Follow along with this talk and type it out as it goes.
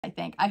I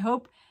think. I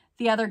hope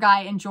the other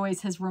guy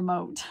enjoys his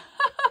remote.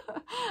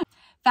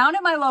 Found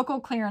at my local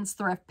clearance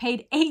thrift,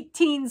 paid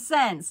 18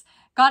 cents.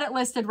 Got it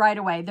listed right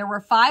away. There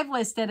were 5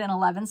 listed and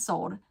 11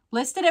 sold.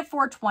 Listed at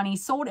 $4.20,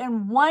 sold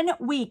in 1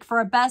 week for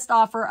a best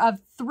offer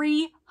of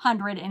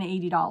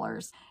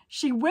 $380.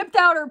 She whipped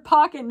out her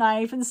pocket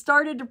knife and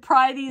started to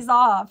pry these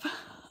off.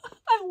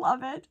 I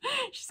love it.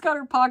 She's got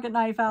her pocket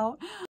knife out.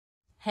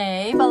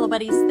 Hey, Bolo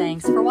Buddies,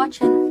 thanks for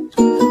watching.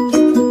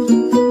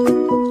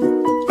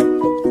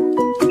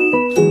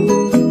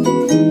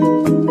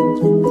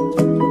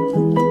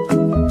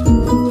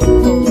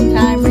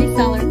 Full-time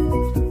reseller.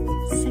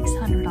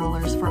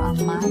 $600 for a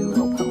My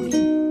Little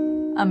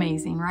Pony.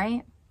 Amazing,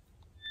 right?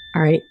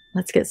 All right,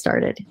 let's get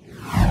started.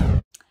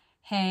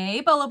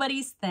 Hey, Bolo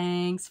Buddies,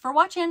 thanks for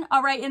watching.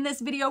 All right, in this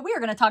video, we are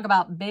going to talk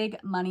about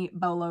big money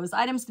bolos,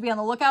 items to be on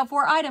the lookout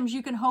for, items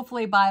you can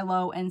hopefully buy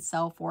low and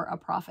sell for a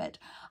profit.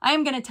 I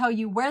am going to tell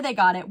you where they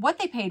got it, what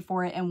they paid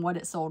for it, and what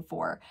it sold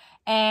for.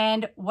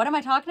 And what am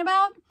I talking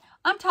about?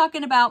 I'm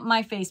talking about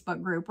my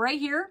Facebook group right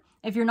here.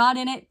 If you're not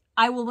in it,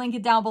 I will link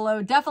it down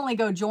below. Definitely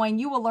go join.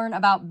 You will learn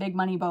about big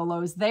money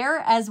bolos there,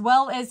 as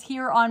well as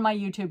here on my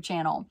YouTube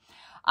channel.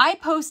 I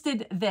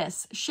posted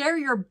this, share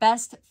your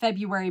best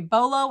February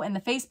bolo in the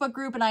Facebook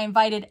group, and I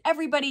invited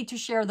everybody to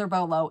share their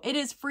bolo. It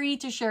is free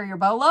to share your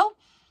bolo.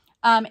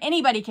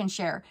 Anybody can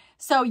share.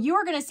 So you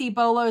are going to see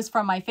bolos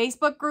from my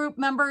Facebook group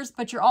members,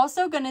 but you're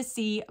also going to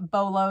see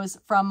bolos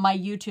from my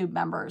YouTube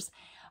members.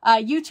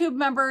 YouTube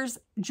members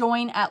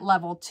join at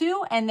level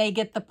 2, and they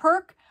get the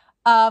perk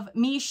of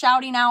me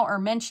shouting out or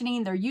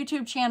mentioning their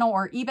YouTube channel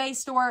or eBay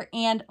store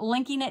and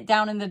linking it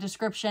down in the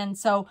description.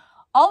 So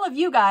all of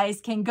you guys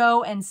can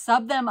go and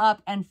sub them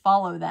up and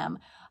follow them.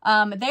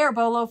 They are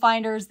bolo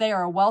finders. They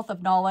are a wealth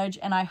of knowledge,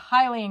 and I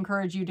highly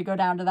encourage you to go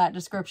down to that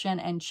description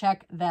and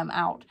check them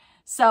out.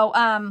 So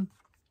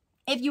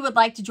if you would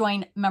like to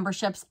join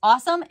memberships,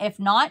 awesome. If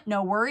not,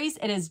 no worries.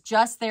 It is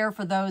just there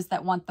for those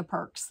that want the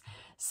perks.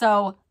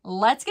 So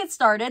let's get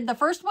started. The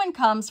first one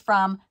comes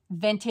from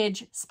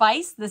Vintage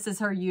Spice. This is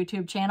her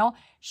YouTube channel.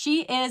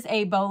 She is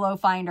a bolo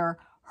finder.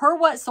 Her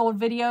what sold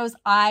videos,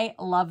 I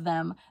love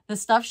them. The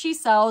stuff she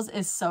sells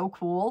is so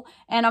cool.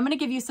 And I'm going to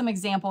give you some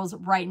examples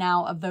right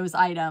now of those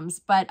items.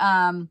 But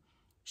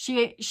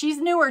she's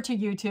newer to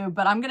YouTube,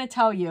 but I'm going to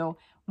tell you,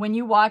 when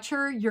you watch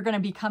her, you're going to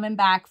be coming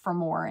back for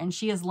more. And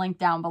she is linked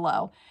down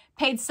below.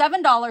 Paid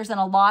 $7 and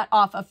a lot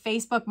off of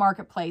Facebook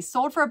Marketplace.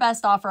 Sold for a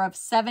best offer of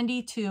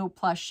 $72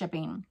 plus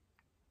shipping.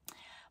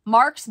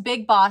 Mark's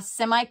Big Boss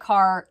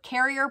semi-car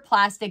carrier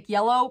plastic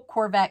yellow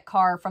Corvette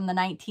car from the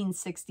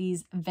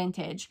 1960s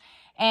vintage.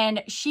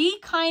 And she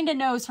kind of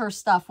knows her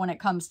stuff when it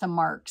comes to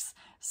Mark's.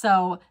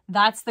 So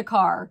that's the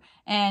car.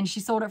 And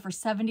she sold it for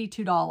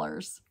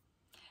 $72.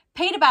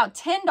 Paid about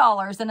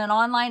 $10 in an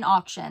online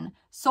auction.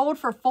 Sold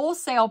for full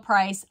sale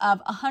price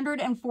of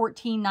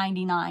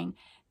 $114.99.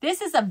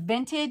 This is a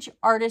vintage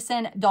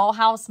artisan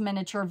dollhouse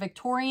miniature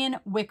Victorian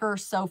wicker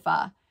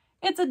sofa.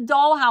 It's a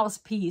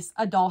dollhouse piece,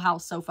 a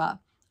dollhouse sofa.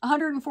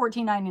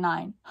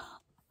 $114.99.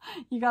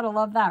 You gotta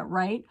love that,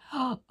 right?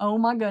 Oh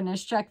my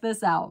goodness, check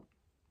this out.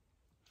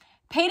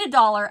 Paid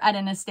 $1 at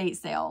an estate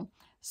sale.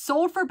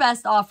 Sold for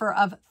best offer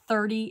of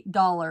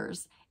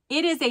 $30.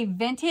 It is a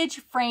vintage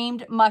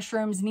framed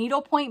mushrooms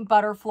needlepoint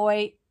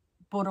butterfly,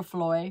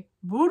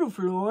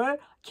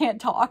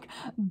 can't talk,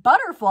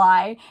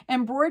 butterfly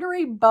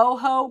embroidery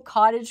boho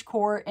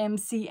cottagecore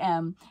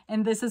MCM.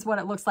 And this is what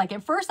it looks like.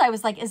 At first I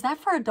was like, is that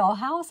for a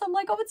dollhouse? I'm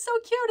like, oh, it's so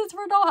cute. It's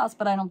for a dollhouse,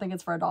 but I don't think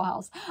it's for a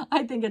dollhouse.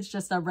 I think it's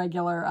just a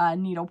regular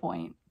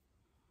needlepoint.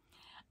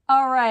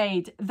 All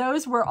right,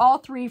 those were all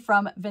 3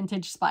 from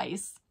Vintage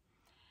Spice.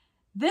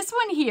 This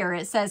one here,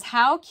 it says,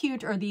 how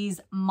cute are these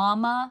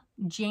mama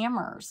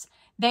jammers?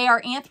 They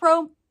are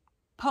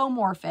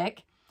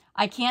anthropomorphic.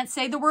 I can't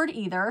say the word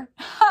either.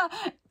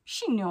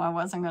 She knew I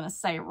wasn't going to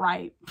say it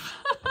right.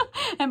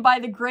 And by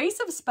the grace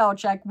of spell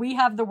check, we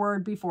have the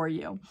word before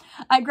you.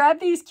 I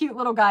grabbed these cute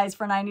little guys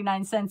for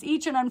 99 cents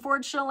each, and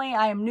unfortunately,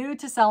 I am new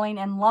to selling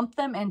and lumped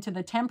them into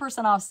the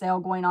 10% off sale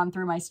going on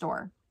through my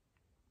store.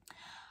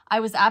 I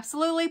was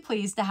absolutely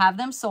pleased to have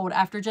them sold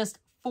after just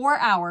 4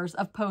 hours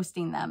of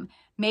posting them.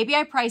 Maybe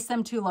I priced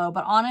them too low,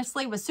 but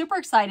honestly was super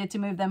excited to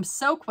move them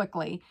so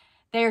quickly.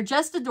 They are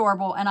just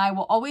adorable, and I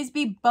will always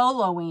be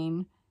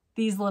boloing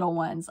these little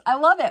ones. I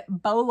love it.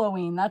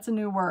 Boloing. That's a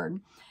new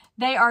word.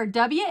 They are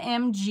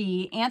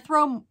WMG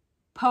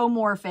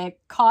anthropomorphic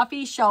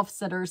coffee shelf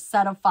sitters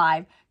set of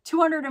 5,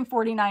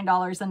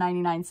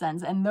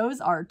 $249.99, and those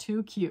are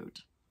too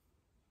cute.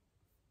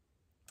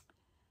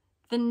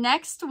 The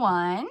next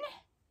one,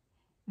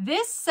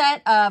 this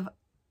set of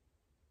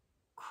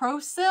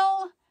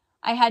Crocil,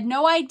 I had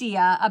no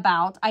idea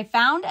about. I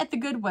found at the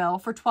Goodwill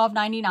for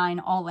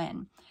 $12.99 all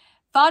in.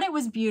 Thought it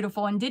was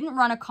beautiful and didn't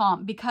run a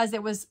comp because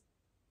it was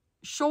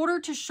shoulder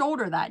to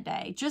shoulder that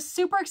day. Just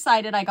super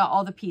excited I got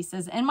all the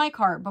pieces in my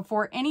cart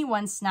before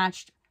anyone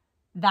snatched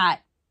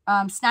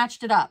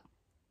it up.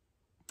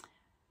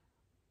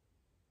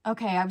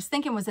 Okay, I was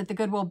thinking, was it the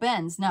Goodwill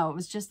bins? No, it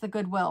was just the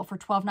Goodwill for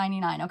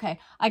 $12.99. Okay,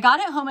 I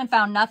got it home and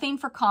found nothing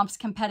for comps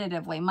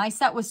competitively. My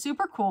set was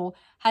super cool,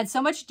 had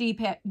so much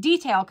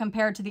detail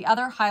compared to the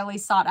other highly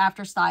sought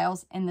after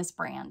styles in this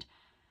brand.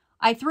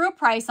 I threw a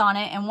price on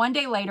it, and one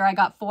day later I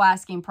got full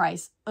asking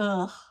price.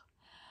 Ugh.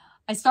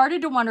 I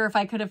started to wonder if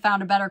I could have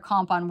found a better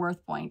comp on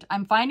WorthPoint.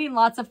 I'm finding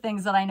lots of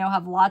things that I know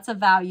have lots of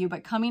value,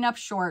 but coming up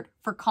short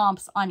for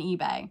comps on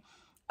eBay.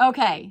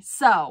 Okay,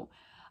 so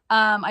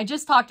I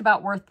just talked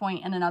about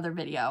WorthPoint in another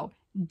video.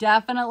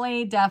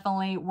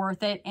 Definitely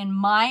worth it, in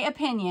my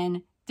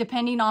opinion,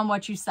 depending on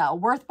what you sell.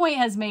 WorthPoint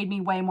has made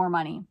me way more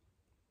money.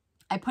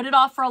 I put it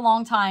off for a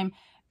long time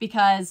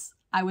because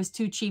I was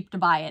too cheap to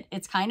buy it.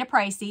 It's kind of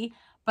pricey,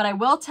 but I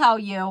will tell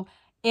you,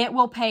 it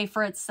will pay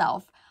for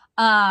itself.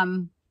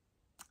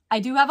 I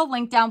do have a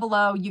link down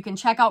below. You can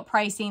check out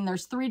pricing.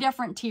 There's 3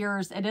 different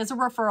tiers. It is a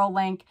referral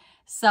link.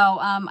 So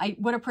I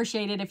would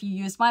appreciate it if you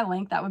used my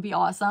link. That would be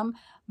awesome.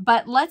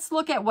 But let's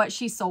look at what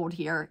she sold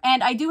here.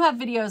 And I do have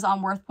videos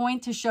on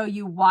WorthPoint to show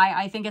you why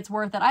I think it's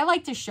worth it. I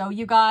like to show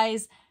you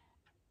guys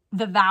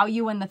the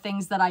value in the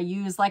things that I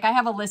use. Like I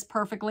have a List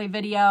Perfectly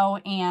video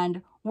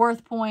and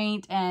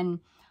WorthPoint and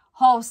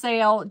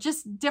wholesale,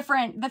 just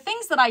different, the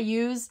things that I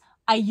use.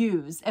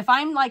 If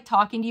I'm like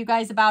talking to you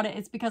guys about it,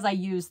 it's because I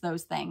use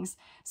those things.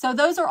 So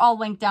those are all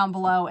linked down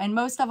below, and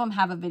most of them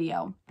have a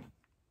video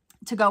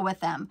to go with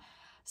them.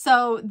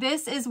 So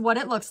this is what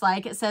it looks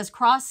like. It says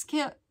cross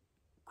kill,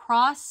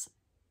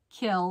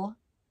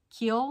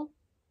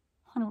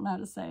 I don't know how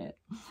to say it.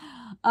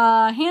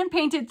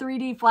 Hand-painted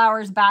 3D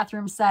flowers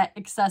bathroom set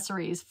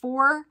accessories.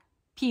 4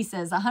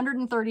 pieces,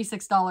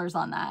 $136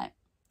 on that.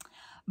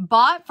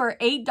 Bought for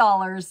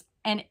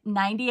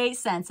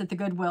 $8.98 at the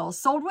Goodwill.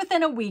 Sold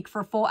within a week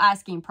for full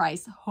asking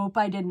price. Hope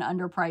I didn't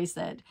underprice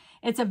it.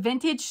 It's a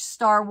vintage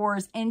Star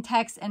Wars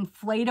Intex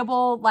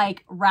inflatable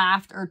like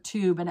raft or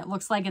tube, and it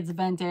looks like it's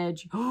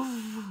vintage.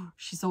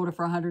 She sold it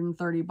for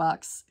 130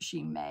 bucks.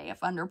 She may have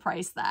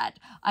underpriced that.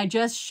 I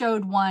just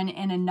showed one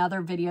in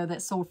another video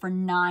that sold for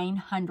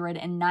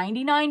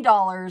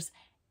 $999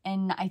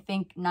 and I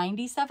think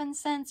 97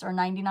 cents or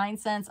 99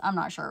 cents. I'm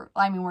not sure.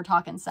 I mean, we're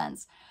talking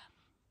cents.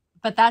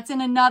 But that's in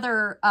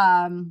another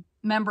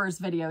members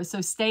video,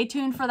 so stay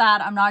tuned for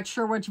that. I'm not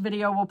sure which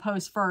video we'll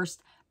post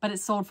first, but it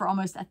sold for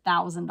almost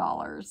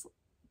 $1,000.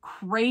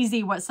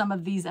 Crazy what some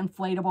of these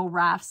inflatable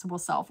rafts will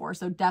sell for,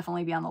 so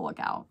definitely be on the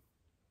lookout.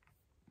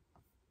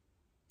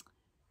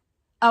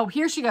 Oh,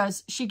 here she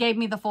goes. She gave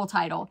me the full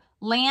title.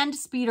 Land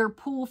Speeder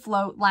Pool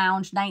Float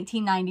Lounge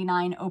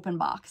 1999 open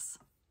box.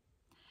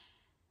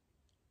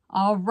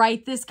 All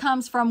right, this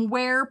comes from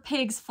Where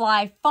Pigs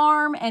Fly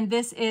Farm, and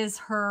this is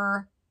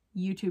her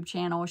YouTube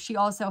channel. She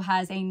also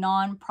has a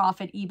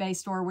non-profit eBay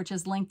store, which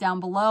is linked down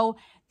below.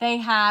 They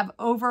have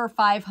over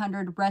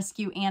 500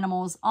 rescue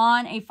animals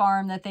on a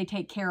farm that they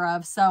take care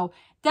of. So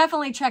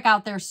definitely check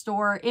out their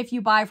store. If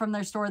you buy from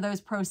their store,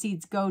 those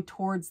proceeds go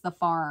towards the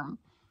farm.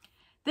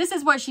 This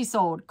is what she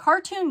sold.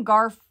 Cartoon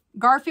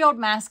Garfield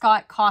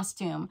mascot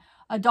costume.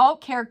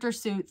 Adult character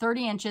suit,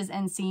 30 inches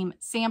inseam,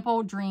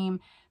 sample dream.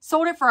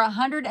 Sold it for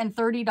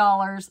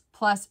 $130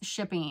 plus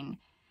shipping.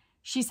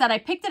 She said, I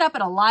picked it up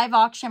at a live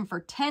auction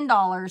for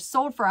 $10,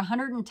 sold for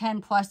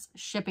 $110 plus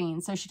shipping.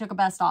 So she took a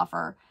best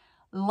offer.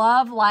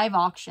 Love live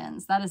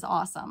auctions. That is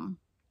awesome.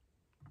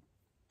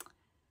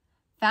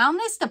 Found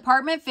this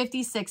Department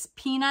 56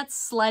 Peanuts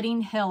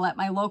sledding hill at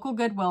my local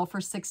Goodwill for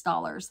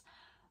 $6.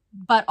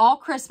 But all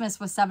Christmas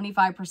was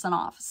 75%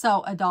 off.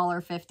 So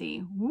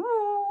 $1.50. Woo,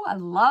 I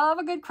love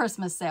a good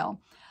Christmas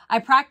sale. I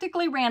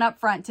practically ran up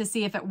front to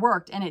see if it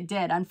worked, and it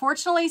did.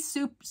 Unfortunately,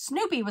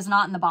 Snoopy was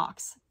not in the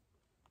box.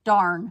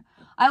 Darn.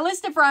 I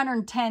listed for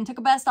 $110, took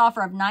a best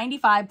offer of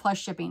 $95 plus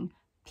shipping.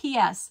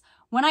 P.S.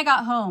 When I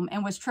got home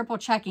and was triple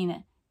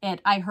checking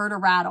it, I heard a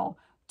rattle.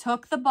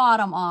 Took the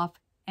bottom off,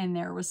 and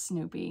there was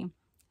Snoopy.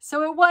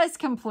 So it was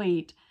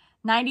complete.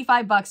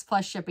 95 bucks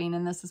plus shipping,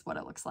 and this is what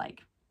it looks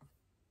like.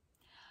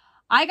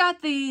 I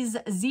got these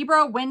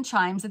zebra wind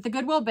chimes at the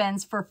Goodwill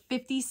bins for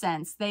 50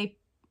 cents. The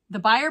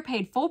buyer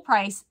paid full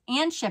price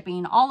and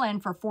shipping, all in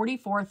for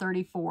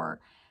 $44.34.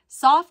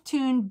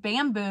 Soft-tuned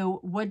bamboo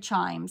wood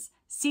chimes,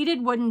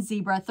 seated wooden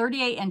zebra,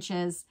 38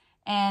 inches,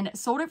 and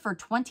sold it for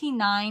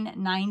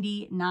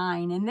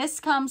 $29.99. And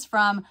this comes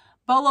from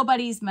Bolo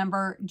Buddies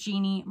member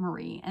Jeannie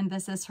Marie, and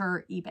this is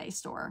her eBay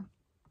store.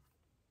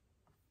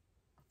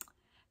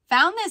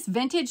 Found this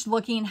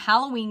vintage-looking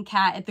Halloween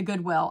cat at the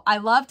Goodwill. I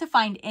love to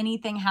find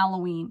anything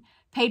Halloween.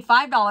 Paid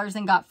 $5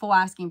 and got full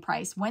asking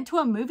price. Went to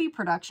a movie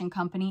production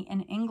company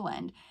in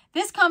England.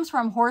 This comes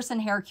from Horse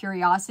and Hair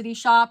Curiosity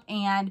Shop,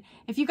 and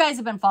if you guys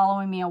have been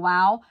following me a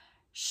while,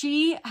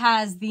 she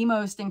has the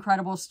most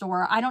incredible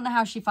store. I don't know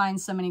how she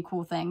finds so many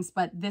cool things,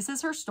 but this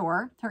is her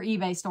store, her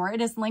eBay store.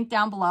 It is linked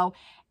down below.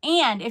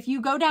 And if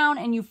you go down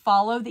and you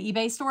follow the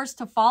eBay stores,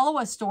 to follow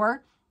a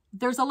store,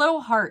 there's a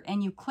little heart,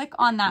 and you click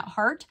on that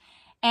heart,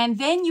 and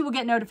then you will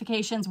get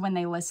notifications when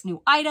they list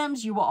new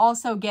items. You will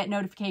also get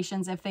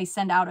notifications if they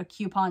send out a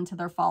coupon to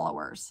their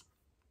followers.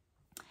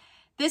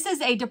 This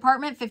is a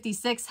Department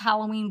 56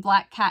 Halloween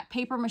Black Cat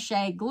paper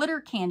mache glitter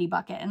candy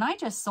bucket. And I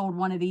just sold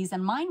one of these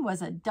and mine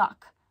was a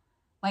duck.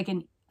 Like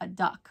a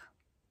duck.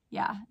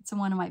 Yeah, it's in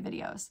one of my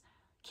videos.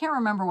 Can't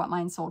remember what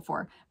mine sold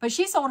for. But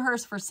she sold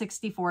hers for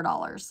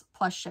 $64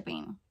 plus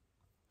shipping.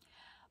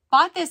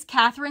 Bought this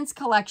Catherine's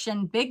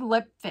Collection Big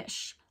Lip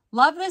Fish.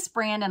 Love this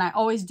brand and I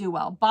always do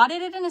well. Bought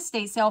it at an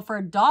estate sale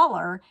for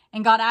 $1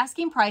 and got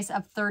asking price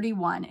of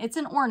 $31. It's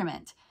an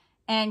ornament.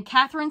 And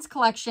Catherine's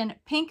Collection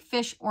Pink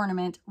Fish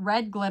Ornament,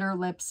 Red Glitter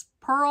Lips,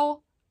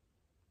 Pearl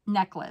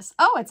Necklace.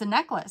 Oh, it's a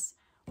necklace.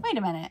 Wait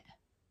a minute.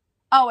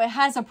 Oh, it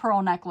has a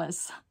pearl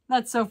necklace.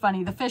 That's so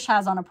funny. The fish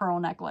has on a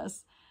pearl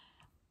necklace.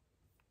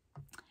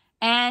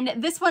 And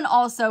this one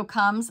also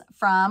comes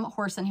from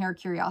Horse and Hair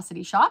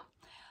Curiosity Shop.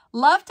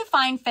 Love to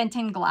find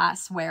Fenton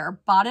glassware.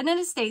 Bought it in an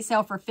estate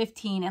sale for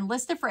 $15 and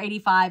listed for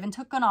 $85 and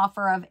took an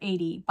offer of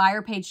 $80.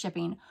 Buyer paid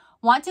shipping.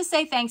 Want to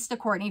say thanks to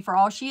Courtney for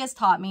all she has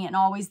taught me and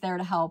always there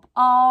to help.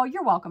 Oh,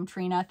 you're welcome,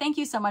 Trina. Thank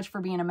you so much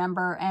for being a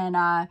member. And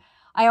I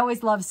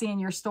always love seeing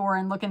your store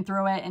and looking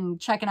through it and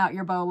checking out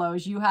your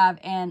bolos. You have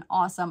an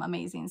awesome,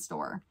 amazing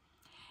store.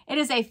 It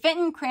is a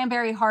Fenton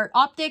Cranberry Heart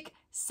Optic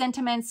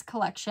Sentiments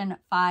Collection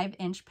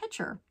 5-inch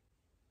picture.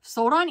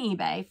 Sold on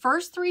eBay.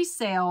 First 3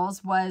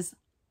 sales was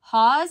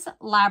Haas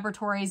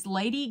Laboratories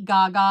Lady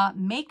Gaga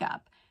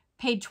Makeup.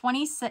 Paid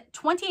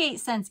 28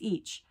 cents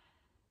each.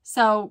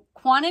 So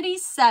quantity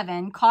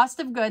 7, cost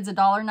of goods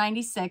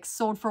 $1.96,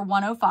 sold for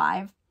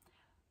 $1.05.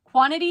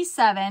 Quantity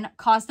 7,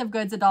 cost of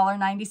goods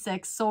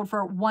 $1.96, sold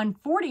for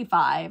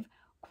 $1.45.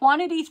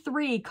 Quantity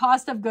 3,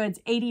 cost of goods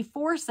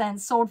 84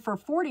 cents, sold for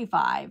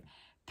 $45.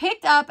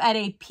 Picked up at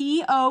a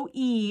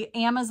POE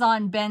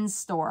Amazon BINS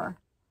store.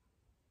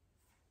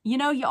 You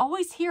know, you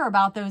always hear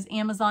about those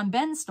Amazon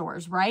BINS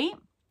stores, right?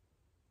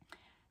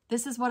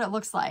 This is what it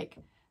looks like.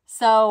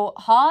 So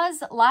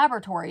Haas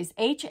Laboratories,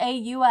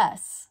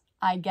 H-A-U-S.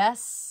 I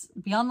guess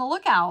be on the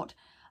lookout.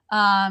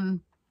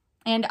 And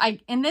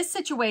in this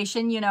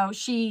situation, you know,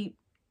 she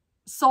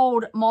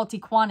sold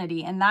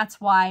multi-quantity and that's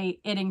why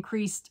it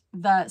increased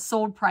the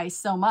sold price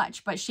so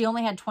much, but she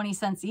only had 20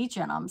 cents each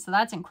in them. So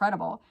that's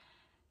incredible.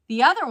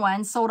 The other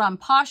one sold on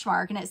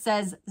Poshmark and it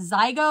says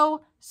Zygo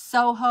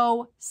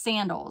Soho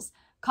Sandals.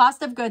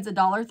 Cost of goods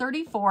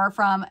 $1.34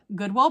 from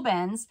Goodwill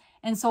BINS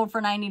and sold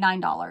for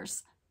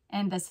 $99.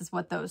 And this is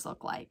what those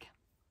look like.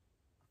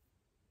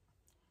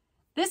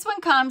 This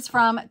one comes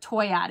from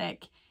Toy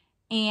Attic,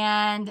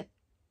 and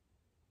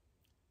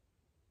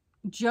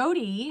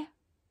Jody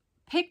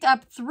picked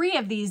up 3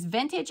 of these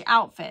vintage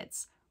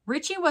outfits.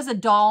 Richie was a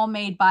doll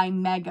made by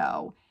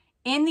Mego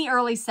in the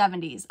early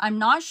 70s. I'm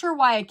not sure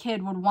why a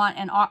kid would want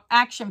an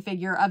action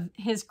figure of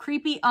his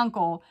creepy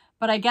uncle,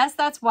 but I guess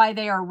that's why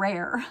they are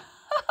rare.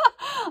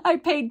 I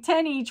paid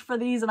 10 each for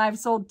these and I've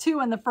sold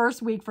 2 in the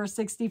first week for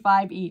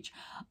 65 each.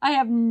 I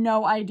have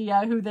no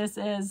idea who this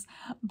is,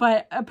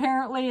 but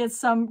apparently it's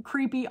some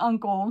creepy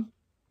uncle.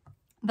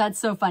 That's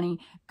so funny.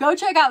 Go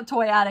check out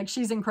Toy Attic.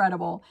 She's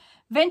incredible.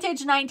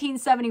 Vintage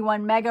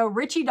 1971 Mego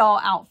Richie doll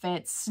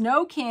outfit.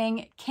 Snow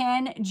King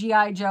Ken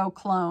G.I. Joe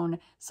clone.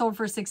 Sold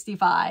for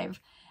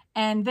 65.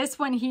 And this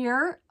one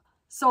here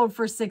sold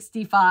for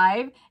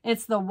 65.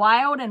 It's the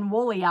Wild and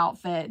Woolly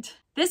outfit.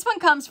 This one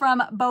comes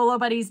from Bolo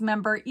Buddies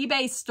member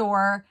eBay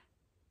store,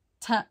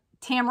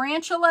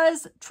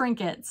 Tamarantula's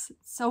Trinkets.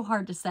 So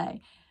hard to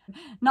say.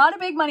 Not a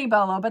big money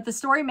bolo, but the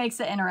story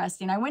makes it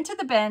interesting. I went to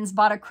the bins,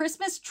 bought a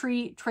Christmas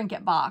tree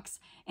trinket box.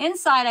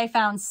 Inside, I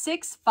found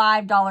 6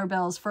 $5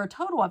 bills for a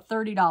total of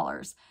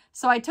 $30.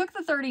 So I took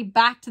the 30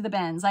 back to the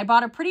bins. I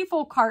bought a pretty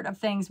full cart of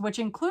things, which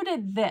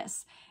included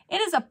this. It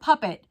is a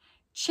puppet.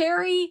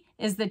 Cherry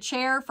is the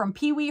chair from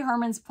Pee Wee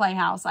Herman's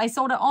Playhouse. I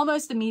sold it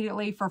almost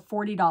immediately for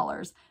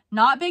 $40.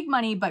 Not big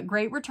money, but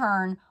great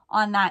return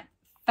on that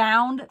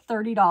found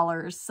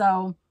 $30.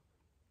 So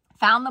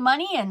found the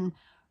money and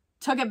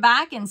took it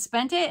back and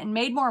spent it and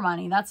made more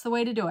money. That's the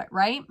way to do it,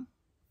 right?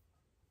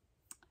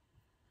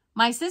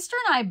 My sister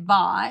and I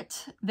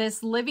bought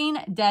this Living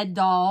Dead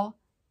doll,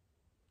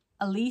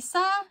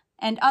 Elisa,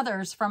 and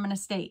others from an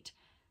estate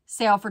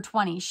sale for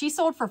 $20. She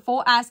sold for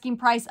full asking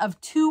price of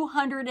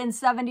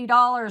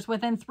 $270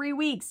 within 3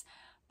 weeks.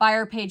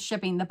 Buyer paid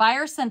shipping. The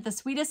buyer sent the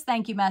sweetest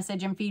thank you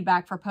message and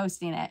feedback for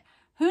posting it.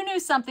 Who knew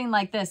something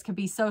like this could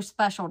be so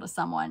special to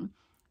someone?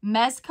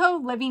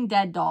 Mezco Living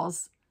Dead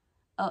dolls,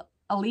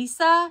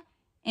 Elisa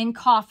in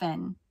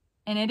coffin,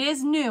 and it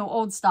is new,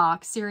 old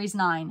stock, Series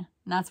 9, and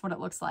that's what it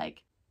looks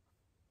like.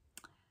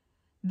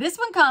 This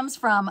one comes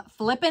from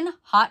Flippin'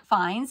 Hot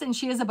Finds, and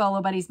she is a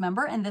Bolo Buddies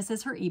member, and this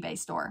is her eBay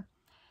store.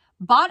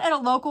 Bought at a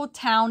local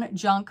town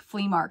junk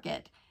flea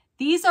market.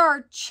 These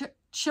are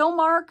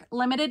Chillmark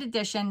limited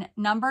edition,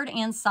 numbered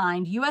and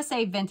signed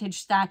USA vintage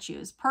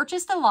statues.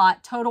 Purchased a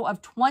lot, total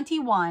of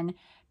 21,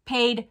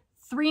 paid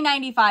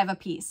 $3.95 a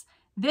piece.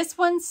 This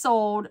one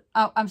sold,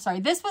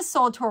 this was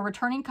sold to a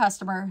returning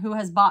customer who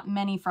has bought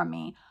many from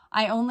me.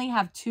 I only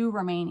have 2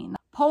 remaining.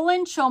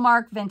 Poland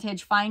Chillmark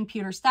vintage fine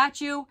pewter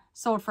statue,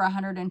 sold for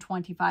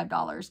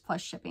 $125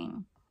 plus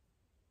shipping.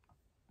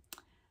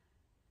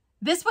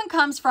 This one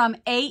comes from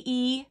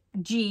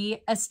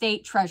AEG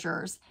Estate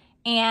Treasures.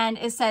 And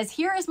it says,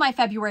 here is my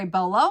February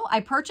Bolo. I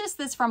purchased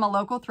this from a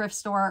local thrift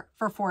store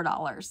for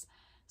 $4.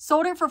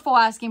 Sold it for full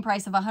asking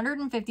price of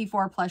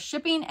 $154 plus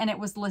shipping, and it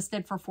was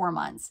listed for 4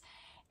 months.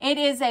 It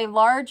is a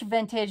large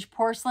vintage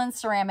porcelain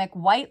ceramic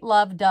white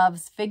love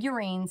doves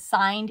figurine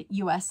signed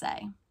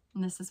USA.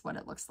 And this is what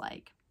it looks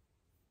like.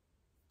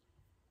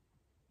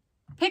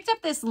 Picked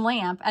up this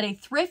lamp at a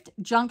thrift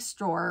junk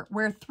store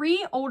where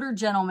 3 older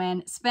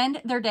gentlemen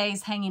spend their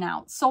days hanging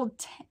out.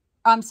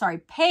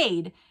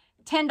 Paid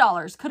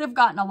 $10. Could have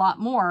gotten a lot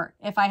more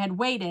if I had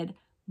waited,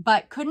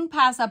 but couldn't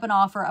pass up an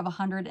offer of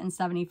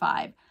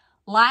 $175.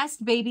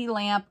 Last baby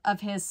lamp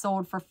of his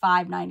sold for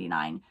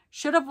 $5.99.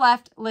 Should have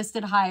left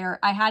listed higher.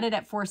 I had it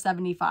at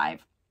 $4.75.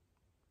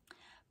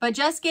 But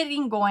just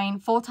getting going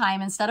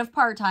full-time instead of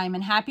part-time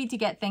and happy to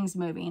get things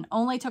moving.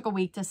 Only took a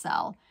week to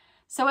sell.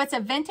 So it's a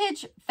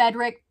vintage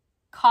Frederick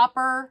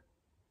copper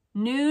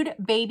nude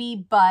baby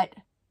butt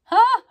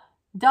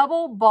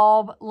double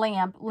bulb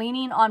lamp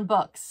leaning on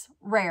books.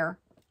 Rare.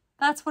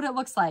 That's what it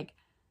looks like.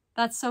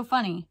 That's so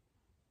funny.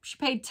 She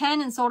paid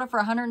 $10 and sold it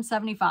for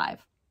 $175.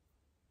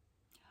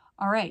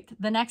 All right,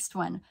 the next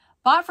one.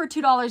 Bought for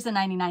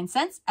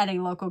 $2.99 at a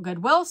local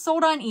Goodwill.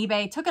 Sold on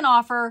eBay. Took an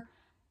offer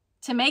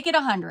to make it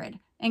 $100,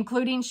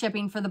 including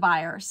shipping for the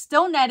buyer.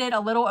 Still netted a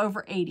little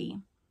over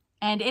 $80.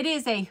 And it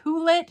is a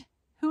Hewlett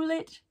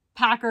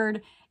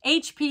Packard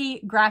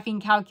HP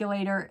graphing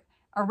calculator.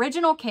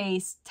 Original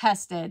case,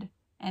 tested.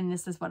 And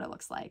this is what it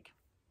looks like.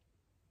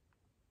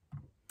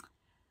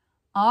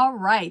 All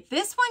right,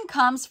 this one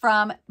comes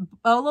from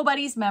Bolo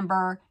Buddies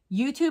member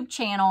YouTube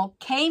channel,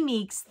 K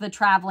Meeks, the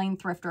Traveling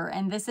Thrifter,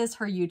 and this is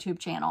her YouTube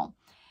channel.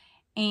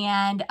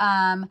 And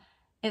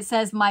it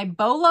says, my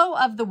Bolo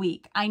of the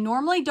week. I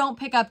normally don't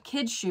pick up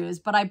kids' shoes,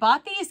 but I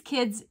bought these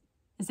kids,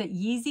 is it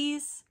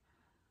Yeezys?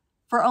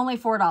 For only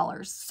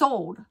 $4.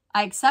 Sold.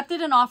 I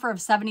accepted an offer of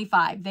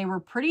 $75. They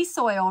were pretty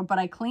soiled, but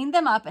I cleaned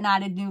them up and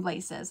added new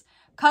laces.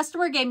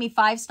 Customer gave me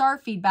 5-star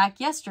feedback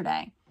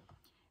yesterday.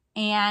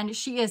 And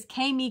she is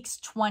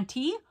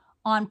KMeeks20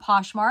 on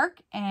Poshmark,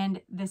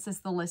 and this is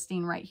the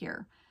listing right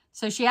here.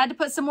 So she had to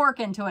put some work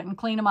into it and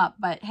clean them up,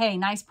 but hey,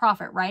 nice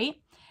profit, right?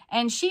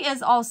 And she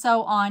is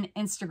also on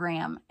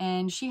Instagram,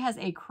 and she has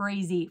a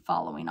crazy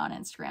following on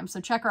Instagram,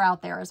 so check her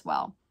out there as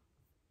well.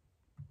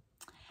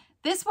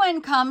 This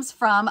one comes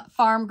from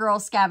Farm Girl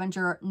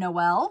Scavenger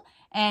Noelle,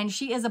 and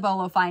she is a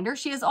Bolo finder.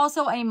 She is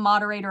also a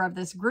moderator of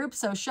this group,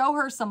 so show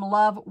her some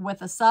love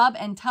with a sub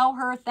and tell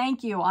her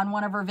thank you on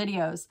one of her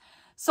videos.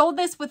 Sold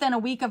this within a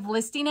week of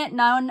listing it.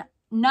 None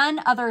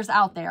others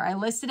out there. I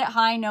listed it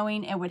high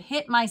knowing it would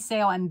hit my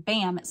sale, and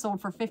bam, it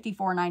sold for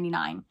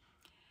 $54.99.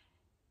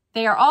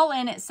 They are all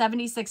in at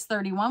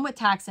 $76.31 with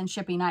tax and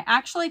shipping. I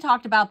actually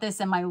talked about this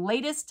in my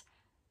latest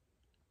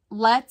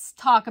Let's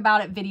Talk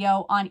About It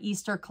video on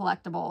Easter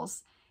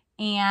collectibles.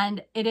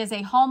 And it is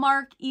a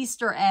Hallmark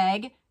Easter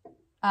egg,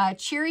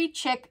 Cheery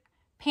Chick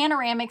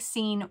panoramic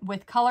scene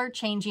with color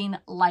changing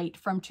light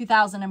from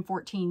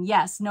 2014.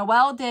 Yes,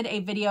 Noelle did a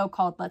video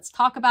called Let's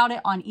Talk About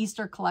It on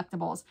Easter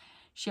collectibles.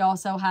 She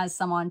also has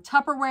some on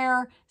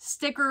Tupperware,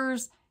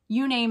 stickers,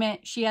 you name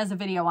it. She has a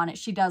video on it.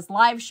 She does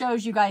live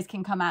shows. You guys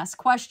can come ask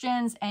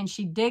questions, and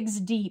she digs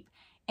deep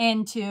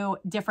into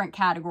different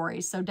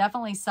categories. So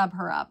definitely sub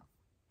her up.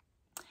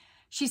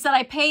 She said,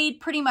 I paid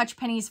pretty much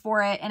pennies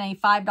for it in a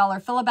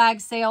 $5 fill-a-bag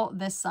sale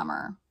this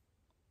summer.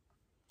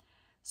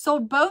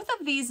 Sold both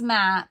of these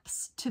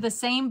maps to the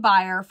same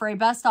buyer for a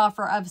best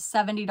offer of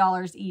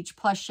 $70 each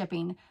plus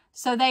shipping.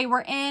 So they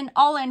were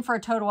all in for a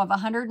total of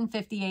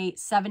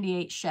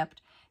 $158.78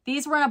 shipped.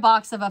 These were in a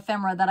box of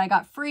ephemera that I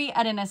got free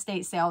at an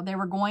estate sale. They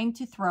were going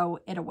to throw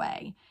it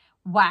away.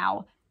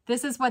 Wow.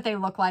 This is what they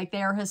look like.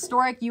 They are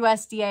historic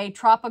USDA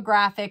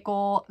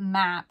topographical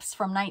maps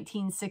from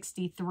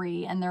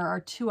 1963, and there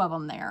are 2 of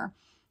them there.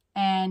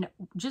 And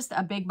just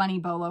a big money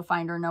Bolo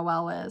finder,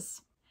 Noelle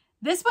is.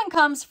 This one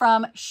comes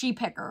from She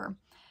Picker.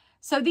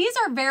 So these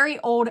are very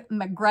old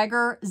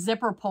McGregor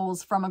zipper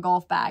pulls from a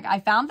golf bag. I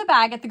found the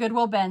bag at the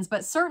Goodwill bins,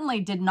 but certainly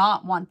did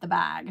not want the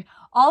bag.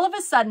 All of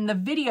a sudden, the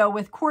video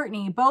with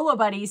Courtney, Bolo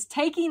Buddies,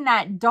 taking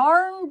that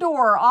darn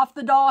door off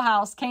the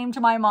dollhouse came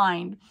to my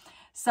mind.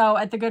 So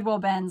at the Goodwill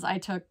bins, I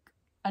took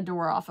a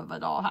door off of a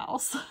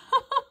dollhouse.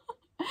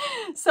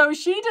 So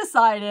she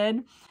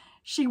decided,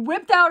 she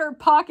whipped out her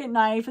pocket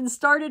knife and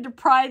started to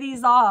pry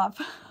these off.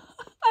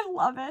 I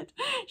love it.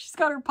 She's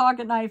got her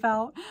pocket knife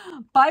out.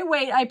 By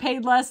weight, I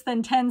paid less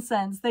than 10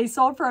 cents. They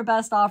sold for a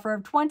best offer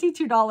of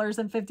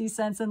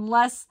 $22.50 in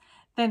less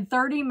than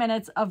 30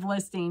 minutes of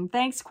listing.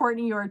 Thanks,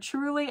 Courtney. You are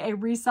truly a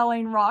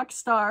reselling rock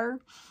star.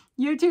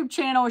 YouTube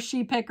channel,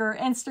 She Picker.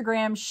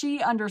 Instagram,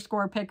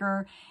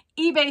 She_Picker.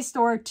 eBay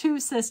store, 2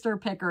 Sister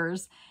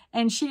Pickers.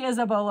 And she is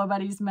a Bolo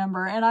Buddies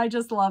member. And I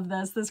just love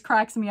this. This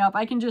cracks me up.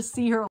 I can just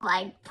see her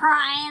like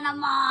prying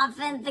them off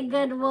at the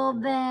Goodwill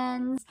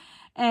bins.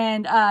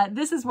 And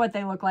this is what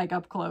they look like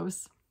up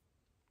close.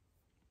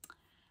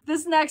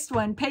 This next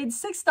one paid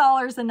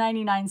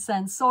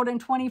 $6.99, sold in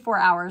 24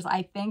 hours.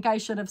 I think I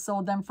should have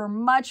sold them for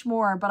much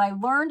more, but I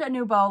learned a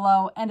new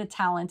bolo and a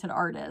talented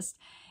artist.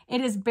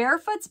 It is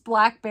Barefoot's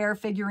Black Bear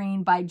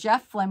figurine by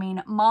Jeff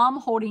Fleming,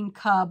 mom holding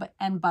cub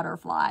and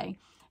butterfly.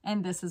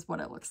 And this is what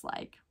it looks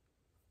like.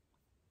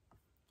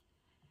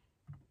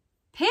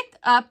 Picked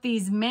up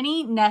these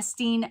mini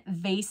nesting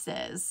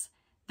vases.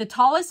 The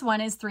tallest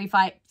one is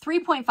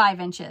 3.5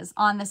 inches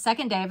on the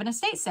second day of an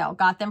estate sale.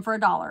 Got them for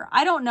 $1.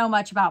 I don't know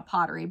much about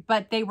pottery,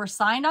 but they were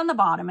signed on the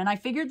bottom and I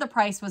figured the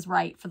price was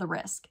right for the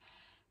risk.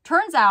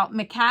 Turns out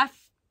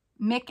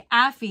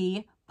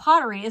McAfee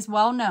pottery is a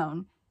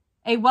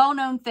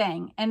well-known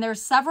thing, and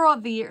there's several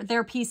of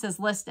their pieces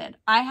listed.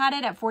 I had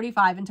it at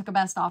 $45 and took a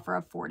best offer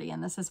of $40,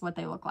 and this is what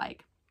they look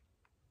like.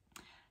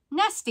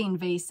 Nesting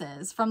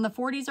vases from the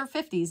 40s or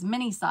 50s,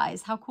 mini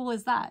size. How cool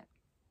is that?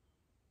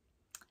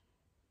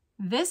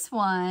 This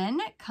one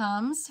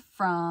comes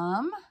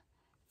from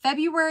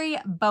February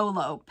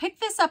Bolo. Picked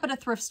this up at a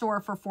thrift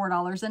store for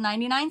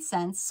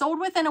 $4.99. Sold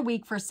within a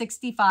week for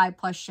 $65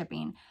 plus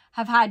shipping.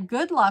 Have had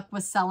good luck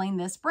with selling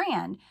this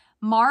brand.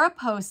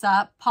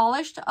 Mariposa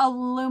polished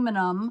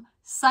aluminum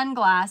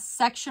sunglass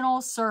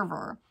sectional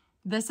server.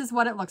 This is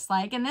what it looks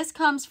like. And this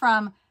comes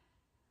from,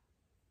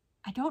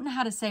 I don't know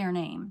how to say her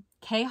name,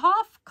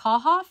 Kahoff,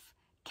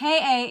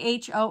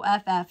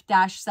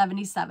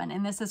 Kahoff-77.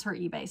 And this is her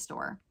eBay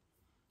store.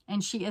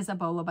 And she is a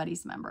Bolo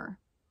Buddies member.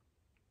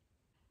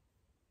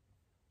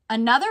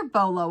 Another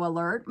Bolo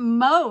alert.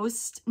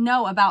 Most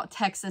know about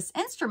Texas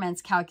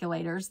Instruments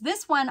calculators.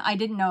 This one I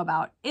didn't know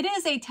about. It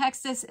is a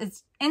Texas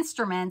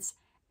Instruments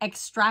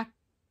Exactra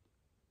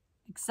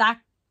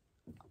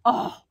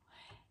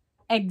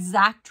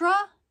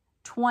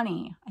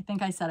 20. I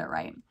think I said it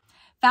right.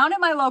 Found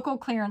at my local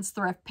clearance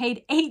thrift.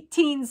 Paid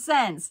 18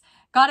 cents.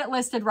 Got it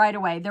listed right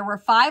away. There were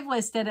 5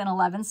 listed and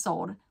 11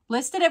 sold.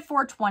 Listed at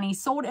 $4.20,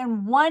 sold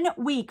in 1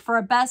 week for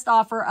a best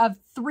offer of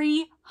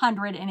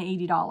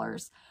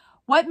 $380.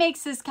 What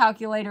makes this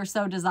calculator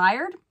so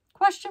desired?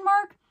 Question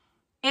mark.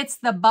 It's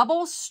the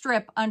bubble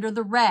strip under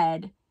the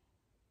red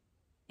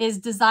is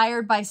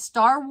desired by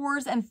Star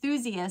Wars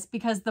enthusiasts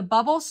because the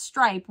bubble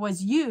stripe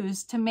was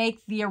used to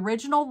make the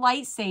original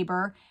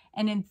lightsaber,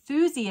 and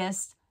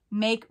enthusiasts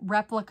make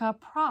replica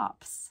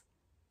props.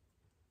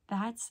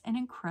 That's an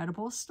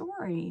incredible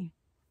story.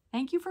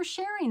 Thank you for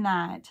sharing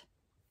that.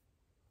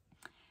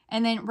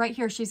 And then right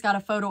here, she's got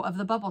a photo of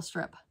the bubble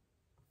strip.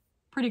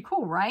 Pretty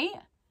cool, right?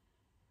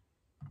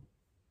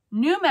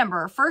 New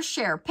member, first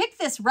share. Pick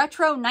this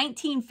retro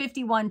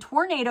 1951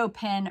 tornado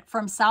pin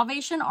from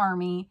Salvation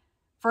Army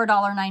for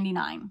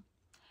 $1.99.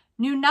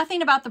 Knew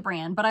nothing about the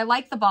brand, but I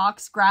like the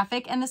box,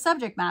 graphic, and the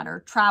subject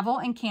matter. Travel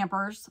and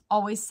campers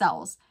always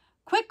sells.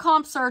 Quick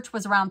comp search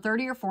was around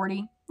 30 or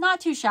 40. Not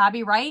too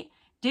shabby, right?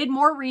 Did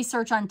more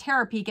research on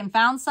TerraPeak and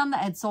found some that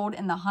had sold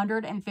in the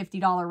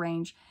 $150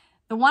 range.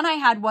 The one I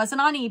had wasn't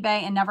on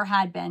eBay and never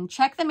had been.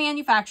 Checked the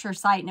manufacturer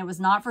site and it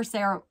was not for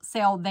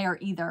sale there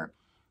either.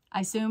 I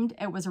assumed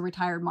it was a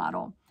retired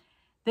model.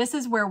 This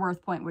is where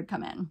WorthPoint would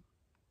come in.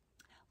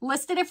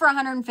 Listed it for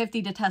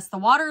 $150 to test the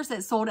waters.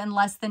 It sold in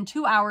less than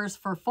 2 hours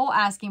for full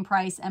asking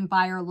price, and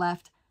buyer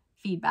left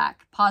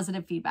feedback,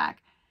 positive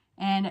feedback.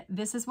 And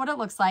this is what it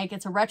looks like.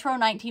 It's a retro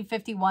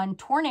 1951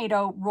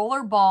 tornado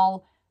roller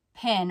ball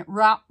pin,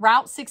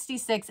 Route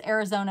 66,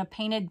 Arizona,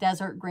 Painted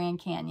Desert,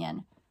 Grand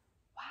Canyon.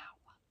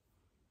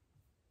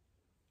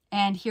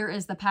 And here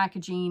is the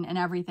packaging and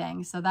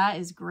everything. So that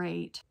is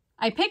great.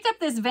 I picked up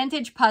this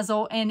vintage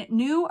puzzle in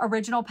new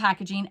original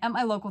packaging at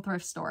my local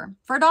thrift store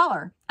for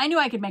 $1. I knew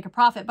I could make a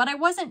profit, but I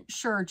wasn't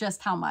sure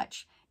just how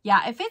much.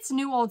 Yeah, if it's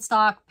new old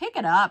stock, pick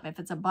it up if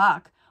it's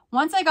 $1.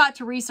 Once I got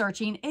to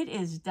researching, it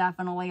is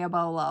definitely a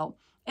bolo.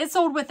 It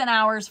sold within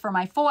hours for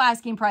my full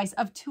asking price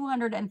of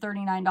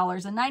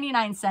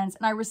 $239.99,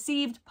 and I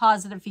received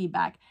positive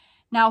feedback.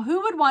 Now,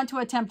 who would want to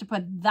attempt to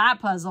put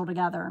that puzzle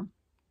together?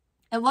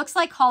 It looks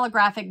like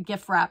holographic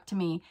gift wrap to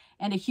me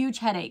and a huge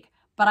headache,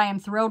 but I am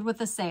thrilled with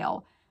the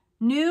sale.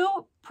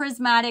 New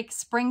prismatic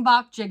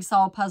Springbok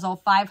jigsaw puzzle,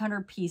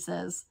 500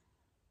 pieces.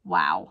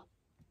 Wow.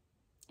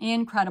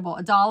 Incredible.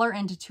 $1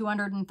 into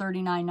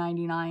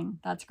 $239.99.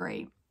 That's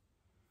great.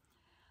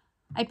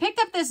 I picked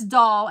up this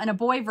doll and a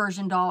boy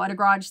version doll at a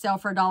garage sale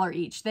for $1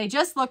 each. They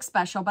just look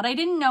special, but I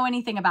didn't know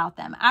anything about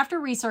them. After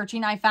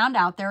researching, I found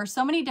out there are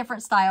so many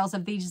different styles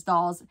of these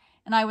dolls,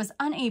 and I was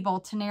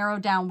unable to narrow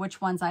down which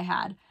ones I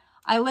had.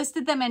 I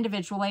listed them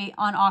individually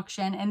on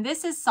auction, and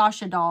this is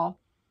Sasha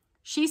doll.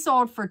 She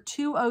sold for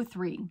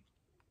 $203.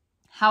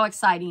 How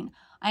exciting.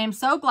 I am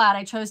so glad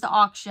I chose the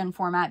auction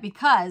format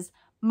because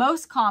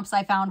most comps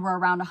I found were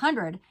around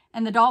 $100,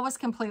 and the doll was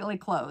completely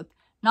clothed.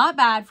 Not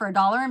bad for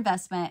 $1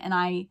 investment, and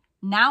I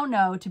now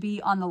know to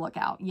be on the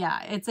lookout.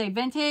 Yeah, it's a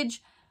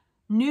vintage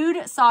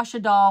nude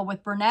Sasha doll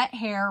with brunette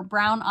hair,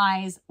 brown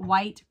eyes,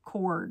 white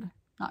cord.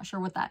 Not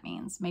sure what that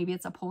means. Maybe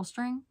it's a pull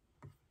string.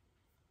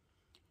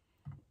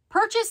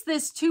 Purchased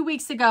this 2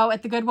 weeks ago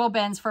at the Goodwill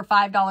bins for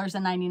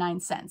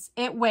 $5.99.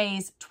 It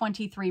weighs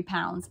 23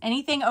 pounds.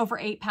 Anything over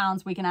 8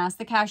 pounds, we can ask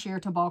the cashier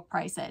to bulk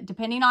price it.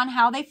 Depending on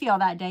how they feel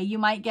that day, you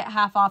might get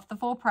half off the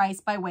full price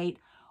by weight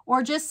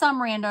or just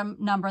some random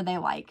number they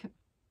like.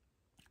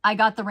 I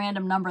got the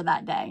random number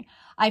that day.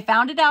 I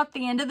found it out at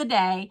the end of the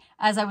day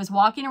as I was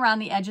walking around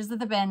the edges of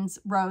the bins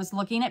rows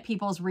looking at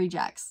people's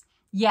rejects.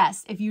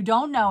 Yes, if you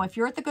don't know, if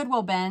you're at the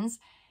Goodwill bins,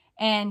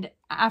 and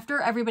after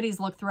everybody's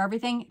looked through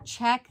everything,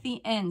 check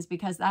the ends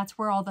because that's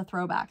where all the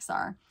throwbacks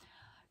are.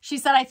 She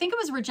said, I think it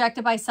was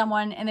rejected by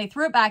someone and they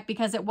threw it back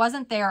because it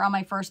wasn't there on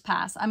my first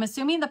pass. I'm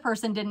assuming the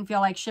person didn't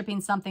feel like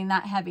shipping something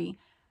that heavy.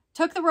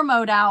 Took the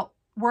remote out,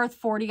 worth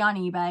 $40 on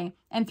eBay,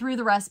 and threw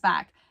the rest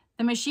back.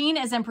 The machine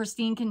is in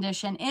pristine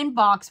condition, in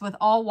box with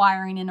all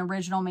wiring and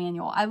original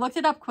manual. I looked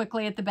it up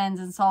quickly at the bins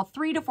and saw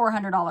 $300 to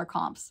 $400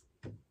 comps.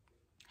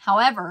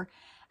 However,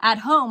 at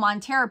home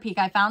on JiaroPack,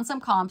 I found some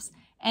comps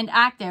and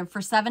active for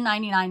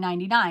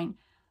 $799.99,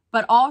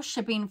 but all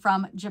shipping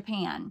from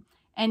Japan,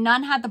 and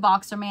none had the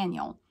box or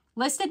manual.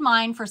 Listed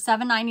mine for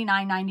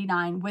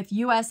 $799.99 with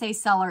USA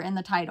seller in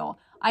the title.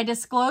 I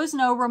disclosed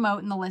no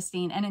remote in the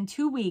listing, and in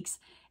 2 weeks,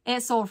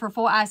 it sold for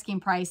full asking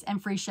price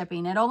and free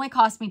shipping. It only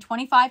cost me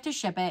 $25 to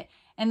ship it,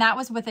 and that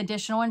was with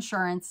additional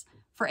insurance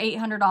for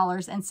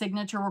 $800 and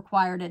signature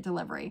required at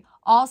delivery.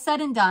 All said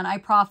and done, I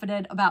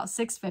profited about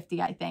 $650,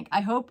 I think.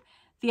 I hope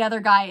the other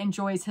guy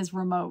enjoys his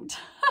remote.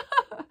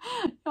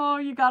 Oh,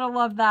 you gotta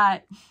love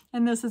that.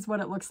 And this is what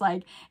it looks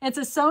like. It's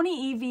a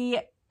Sony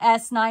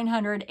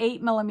EV-S900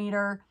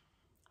 8mm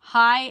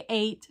high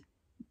 8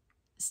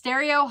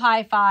 stereo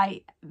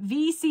hi-fi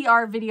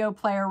VCR video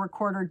player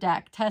recorder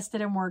deck,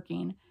 tested and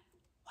working.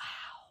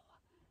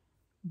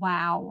 Wow.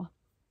 Wow.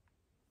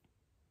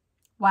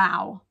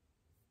 Wow.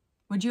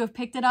 Would you have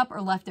picked it up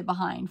or left it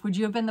behind? Would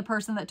you have been the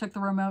person that took the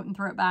remote and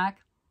threw it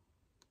back?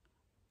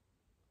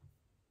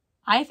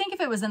 I think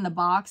if it was in the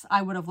box,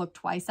 I would have looked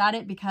twice at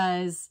it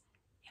because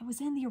it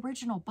was in the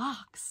original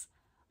box.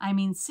 I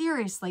mean,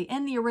 seriously,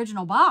 in the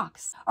original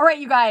box. All right,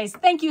 you guys,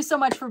 thank you so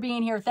much for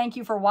being here. Thank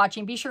you for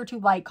watching. Be sure to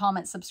like,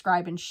 comment,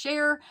 subscribe, and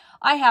share.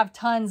 I have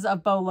tons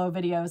of Bolo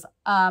videos.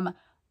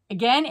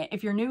 Again,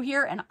 if you're new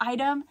here, an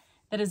item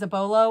that is a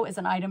Bolo is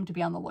an item to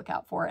be on the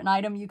lookout for. An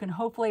item you can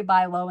hopefully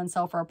buy low and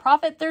sell for a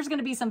profit. There's going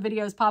to be some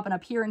videos popping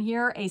up here and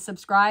here, a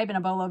subscribe and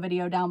a Bolo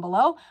video down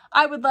below.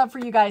 I would love for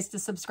you guys to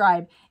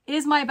subscribe.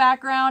 Is my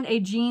background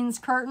a jeans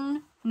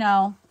curtain?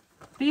 No,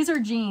 these are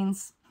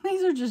jeans.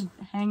 These are just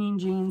hanging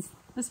jeans.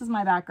 This is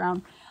my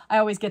background. I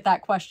always get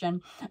that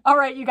question. All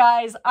right, you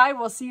guys, I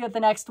will see you at the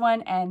next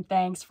one, and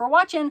thanks for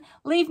watching.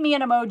 Leave me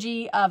an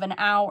emoji of an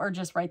ow or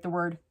just write the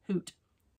word hoot.